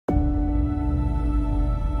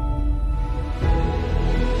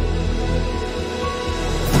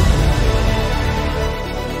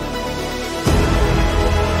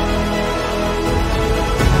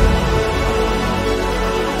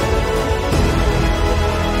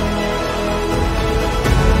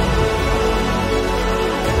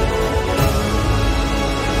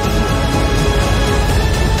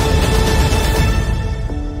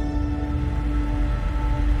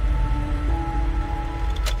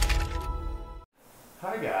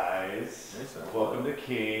Hi guys, welcome to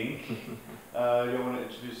King. You want to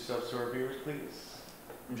introduce yourself to our viewers, please?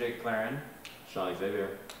 I'm Jake Klerin.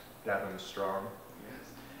 Xavier. Davin Strong. Yes.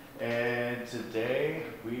 And today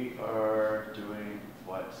we are doing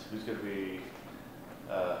what? Who's going to be?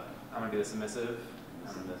 I'm going to be the submissive.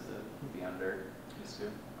 Submissive. Be under. These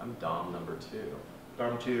two. I'm Dom number 2.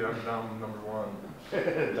 Dom 2, I'm Dom number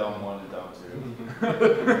 1. Dom 1 and Dom 2.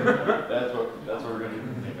 that's what we're going to do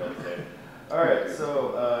today. All right,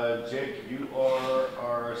 so Jake, you are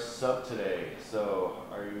our sub today. So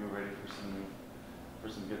are you ready for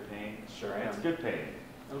some good pain? Sure am. It's good pain.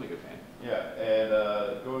 It'll be good pain. Yeah, and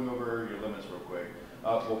going over your limits real quick.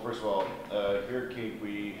 Well, first of all, here at King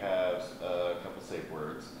we have a couple safe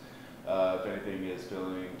words. If anything is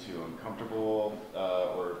feeling too uncomfortable,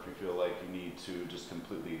 or if you feel like you need to just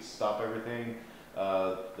completely stop everything,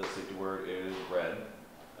 the safety word is red.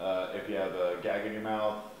 If you have a gag in your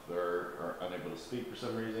mouth or are unable to speak for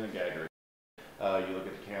some reason, a gagger, you look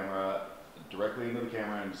at the camera, directly into the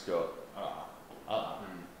camera, and just go,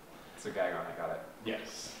 It's a gag on, I got it.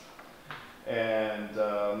 Yes. And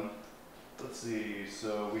let's see,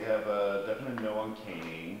 so we have a definite no on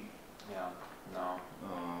caning. Yeah, no,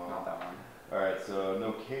 not that one. Alright, so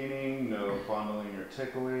no caning, no fondling or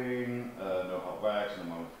tickling, no hot wax, no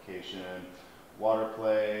mummification, water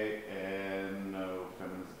play, and no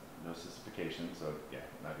sissification, so yeah,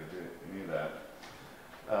 not going to do any of that.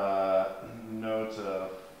 No to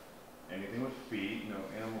anything with feet, no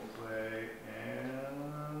animal play,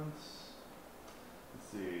 and let's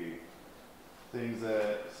see, things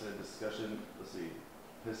that said discussion, let's see,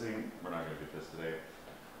 pissing, we're not going to do piss today.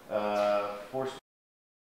 Forced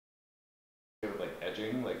with like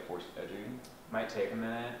edging, like forced edging. Might take a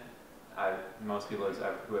minute. Most people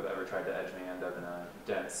who have ever tried to edge me end up in a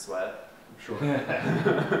dense sweat. Sure.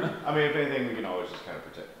 I mean, if anything, we can always just kind of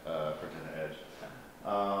pretend to edge. Okay.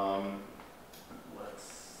 Let's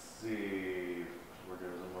see. What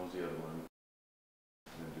was the other one?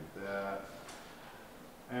 I'm gonna do that.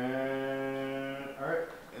 And all right.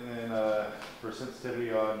 And then for sensitivity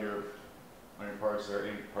on your parts, is there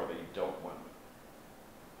any part that you don't want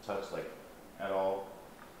to touch, like at all?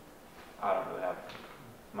 I don't really have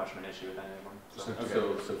much of an issue with any of them.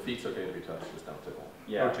 So feet's okay to be touched, just don't tickle.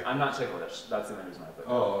 Yeah, I'm not ticklish. That's the only reason I put it.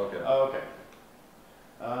 Oh, okay. Oh, okay.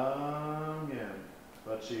 Yeah.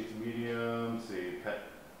 Butt cheeks, medium. See,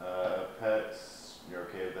 pets. You're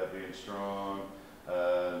okay with that being strong.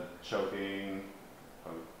 Choking.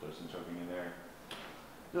 Oh, there's some choking in there.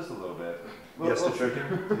 Just a little bit. Yes to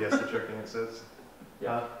choking. Yes to choking. It says.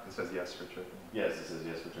 Yeah. It says yes for choking. Yes, it says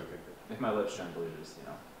yes for choking. If my lips turn blue, just,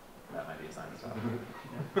 that might be a sign of stuff.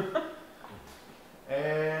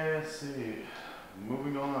 And let's see.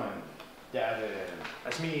 Moving on. Davin.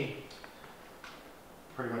 That's me.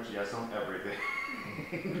 Pretty much yes on everything.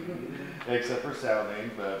 Except for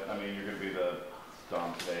sounding, but I mean, you're going to be the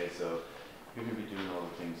Dom today, so you're going to be doing all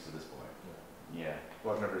the things to this point. Yeah.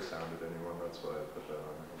 Well, I've never sounded anyone, that's why I put that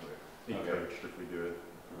on. Be coached if we do it.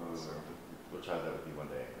 We'll try that with you one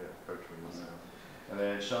day. Yeah, coach me on sound. And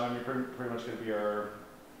then Sean, you're pretty much going to be our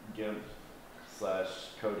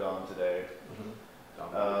GIMP/co-Dom today.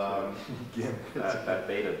 GIMP. That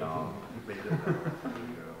beta Dom. Beta Dom. There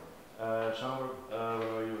you go. Sean,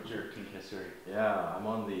 what's your kink history? Yeah, I'm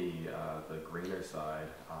on the greener side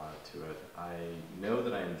to it. I know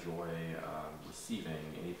that I enjoy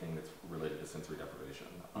receiving anything that's related to sensory deprivation.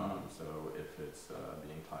 So if it's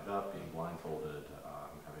being tied up, being blindfolded,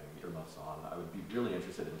 having earmuffs on, I would be really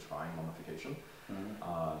interested in trying mummification.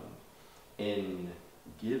 In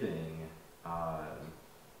giving,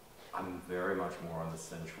 I'm very much more on the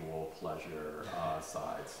sensual pleasure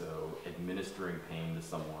side, so administering pain to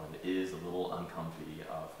someone is a little uncomfy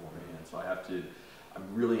for me, and so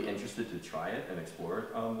I'm really interested to try it and explore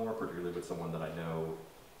it more, particularly with someone that I know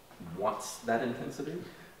wants that intensity,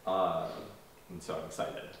 and so I'm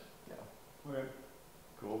excited. Yeah. Okay.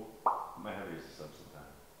 Cool. Might have to use this up sometime.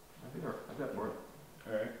 I've got more.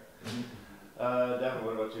 All right. Davin,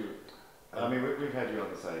 what about you? I mean, we've had you on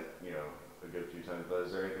the site, a good few times, but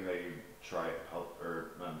is there anything that you try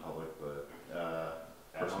or not in public, but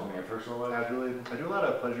at home in your personal life? Casually, I do a lot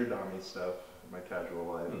of pleasure dommy stuff in my casual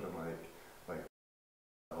life, and like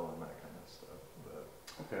all and that kind of stuff. But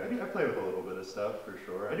okay. I play with a little bit of stuff for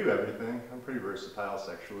sure. I do everything. I'm pretty versatile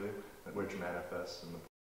sexually, which manifests in the.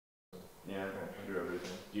 Yeah. I do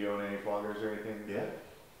everything. Do you own any floggers or anything? Yeah.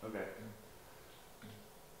 Okay.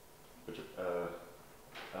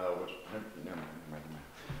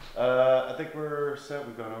 I think we're set.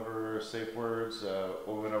 We've gone over safe words.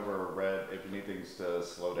 We went over red. If you need things to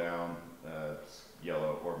slow down, it's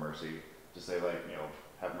yellow or mercy. just say like, you know,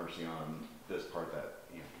 have mercy on this part that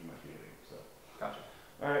you might be hitting. So. Gotcha.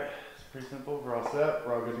 All right, it's pretty simple. We're all set.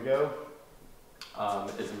 We're all good to go.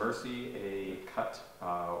 Is mercy a cut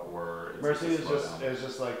or is Mercy it is slow just down? is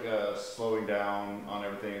just like slowing down on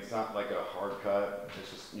everything. It's not like a hard cut.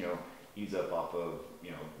 It's just, you know, ease up off of,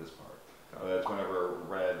 you know, this part. That's whenever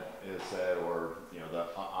red is said, or, you know, the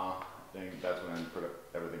thing. That's when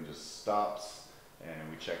everything just stops and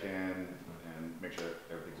we check in and make sure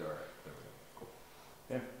everything's all right. There we go. Cool.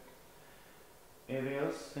 Yeah. Anything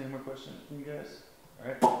else? Any more questions from you guys? All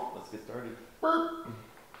right, let's get started.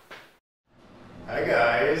 Hi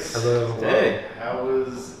guys. Hello. Hey. How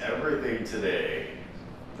was everything today?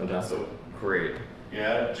 Fantastic. So, Great.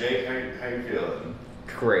 yeah, Jake, how you feeling?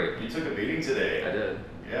 Great. You took a beating today. I did.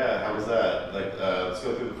 Yeah, how was that? Like, let's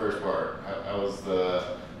go through the first part. How was the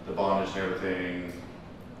bondage and everything?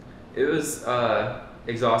 It was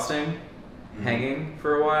exhausting, hanging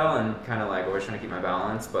for a while, and kind of like always trying to keep my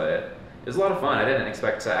balance. But it was a lot of fun. I didn't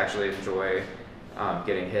expect to actually enjoy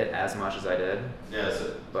getting hit as much as I did. Yeah,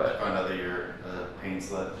 so But- I found out that you're a pain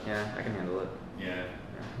slut. Yeah, I can handle it. Yeah,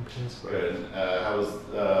 good. How was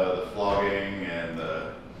the flogging and the?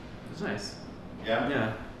 It was nice. Yeah.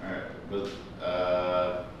 Yeah. All right. Was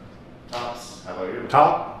Tops? How about you?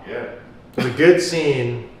 Top. Yeah. It was a good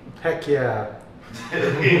scene. Heck yeah.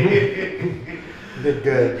 Did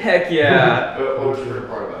good. Heck yeah. What was your favorite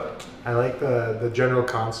part about it? I like the general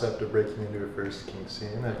concept of breaking into a first kink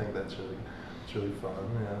scene. I think it's really fun.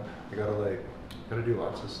 Yeah. Gotta do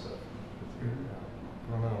lots of stuff. Yeah.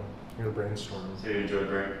 I don't know. You gotta brainstorm. So you enjoyed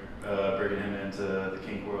breaking him into the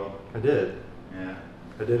kink world? I did. Yeah.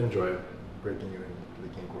 I did enjoy breaking you into the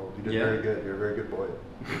kink world. You did Yeah. very good. You're a very good boy.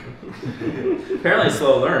 Apparently a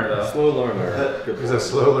slow learner though. Slow learner. Good He's boy. a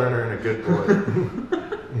slow learner and a good boy.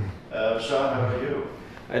 Sean, how about you?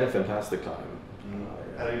 I had a fantastic time.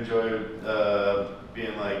 How do you enjoy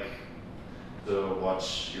being like to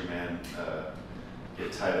watch your man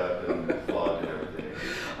get tied up and flogged and everything?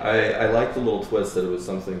 I like the little twist that it was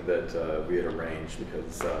something that we had arranged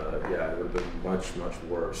because, yeah, it would have been much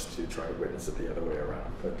worse to try to witness it the other way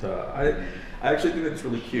around. But I actually think it's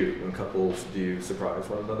really cute when couples do surprise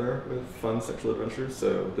one another with fun sexual adventures.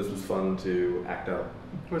 So this was fun to act out.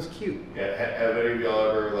 It was cute. Yeah, have any of y'all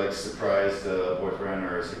ever like surprised a boyfriend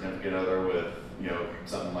or a significant other with, you know,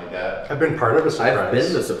 something like that? I've been part of a surprise. I've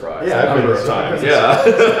been the surprise Yeah, a I've been number the of times. surprise.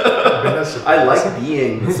 Yeah. I've been a surprise. I like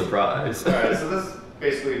being the surprise. All right, so this is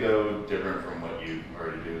basically no different from what you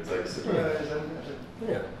already do. It's like surprise.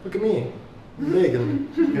 Yeah, look at me. I'm big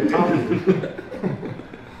and talking.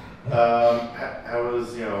 How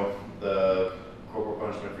was, you know, the corporal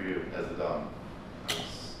punishment for you as the dom?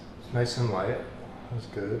 Nice and light. It was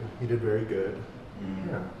good. He did very good.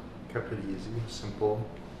 Yeah, kept it easy, simple.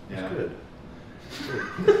 It was Yeah. good.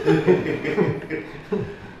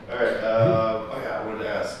 All right. Oh yeah, I wanted to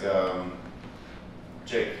ask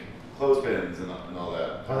Jake, clothespins and all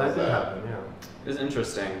that. Oh, that did happen, yeah. It was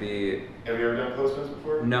interesting. Have you ever done clothespins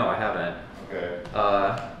before? No, I haven't. Okay.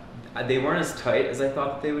 They weren't as tight as I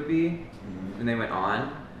thought that they would be when they went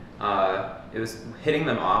on. It was hitting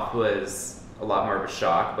them off was a lot more of a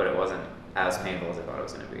shock, but it wasn't as painful as I thought it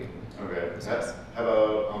was going to be. Okay. It's How nice.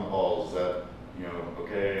 about on the balls? Is that, you know,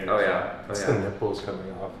 okay? Oh yeah. Oh It's the yeah. nipples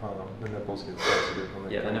coming off, huh? The nipples get sensitive when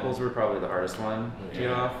they Yeah, the come nipples off. were probably the hardest one to get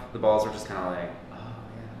Yeah. off. The balls were just kind of like, oh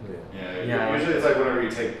Yeah. Yeah. Yeah. Usually it's like whenever you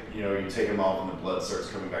take them off and the blood starts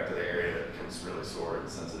coming back to the area that becomes really sore and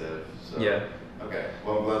sensitive. So. yeah. Okay.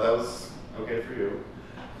 Well, I'm glad that was okay for you.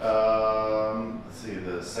 Let's see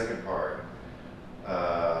the second part.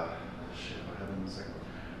 Shit, what happened in the second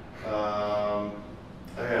part?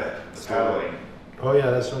 Oh yeah, the paddling. Oh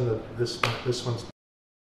yeah, that's when this one's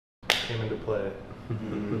came into play.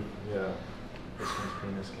 Yeah. This one's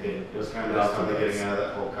penis came. It was kind of nice finally getting out of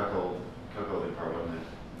that whole cuckolding part, wasn't it?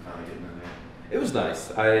 Finally getting in there. It was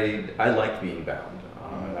nice. I liked being bound.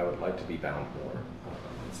 And I would like to be bound more.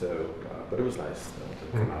 But it was nice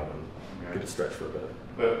to come out and get a stretch for a bit.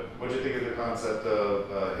 But what do you think of the concept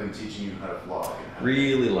of him teaching you how to flog? And how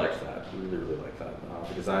Really liked that. Really liked that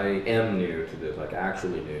because I am new to this, like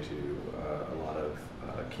actually new to a lot of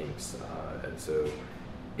kinks, and so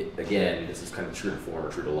again, this is kind of true to form or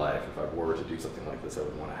true to life. If I were to do something like this, I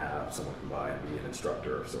would want to have someone come by and be an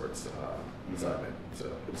instructor of sorts beside me. So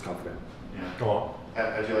it was comforting. Yeah. Oh,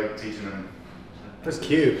 How'd you like teaching him? that's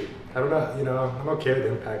cute. I don't know, I'm okay with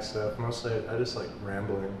impact stuff. Mostly, I just like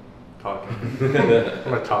rambling, talking.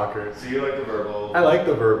 I'm a talker. So you like the verbal? I like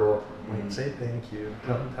the verbal. Like, say thank you.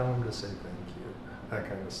 Tell him to say thank you. That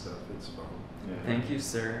kind of stuff. It's fun. Yeah. Thank you,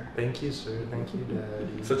 sir. Thank you, sir. Thank you,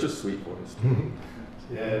 Daddy. Such a sweet voice.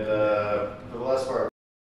 And for the last part,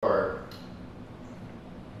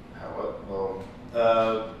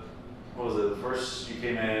 what was it? The first you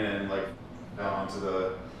came in and like down onto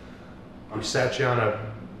the. We sat you on a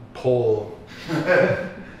pole.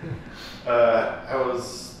 How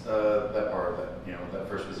was that part of that? You know, that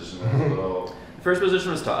first position was a little. The first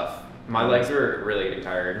position was tough. My legs were really getting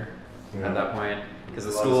tired at that point because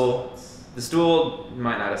the stool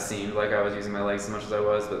might not have seemed like I was using my legs as much as I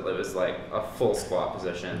was, but it was like a full squat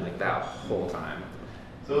position like that whole time.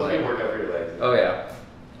 So it was a good workout for your legs. Oh yeah.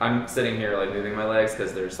 I'm sitting here like moving my legs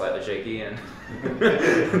because they're slightly shaky and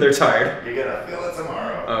they're tired. You're gonna feel it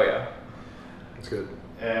tomorrow. Oh yeah. That's good.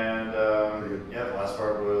 And yeah, the last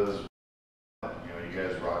part was, you know, you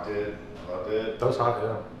guys rocked it, loved it. That was hot,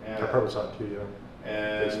 yeah. Yeah. That part was hot too, yeah.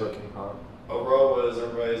 It's And fucking hot. overall, was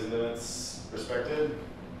everybody's limits respected?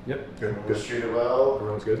 Yep. Good. Was Good. treated well?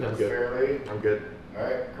 Everyone's good. I'm good. Fairly? I'm good. All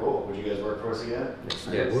right, cool. Would you guys work for us again? Yes.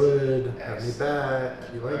 I would. Have me back.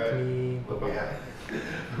 You like Alright. me. Well,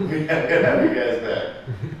 we have you guys back.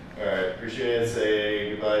 All right, appreciate it.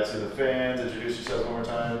 Say goodbye to the fans. Introduce yourselves one more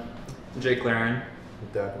time. Jake Klerin.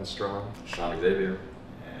 Davin Strong. Sean Xavier.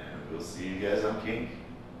 And we'll see you guys on Kink.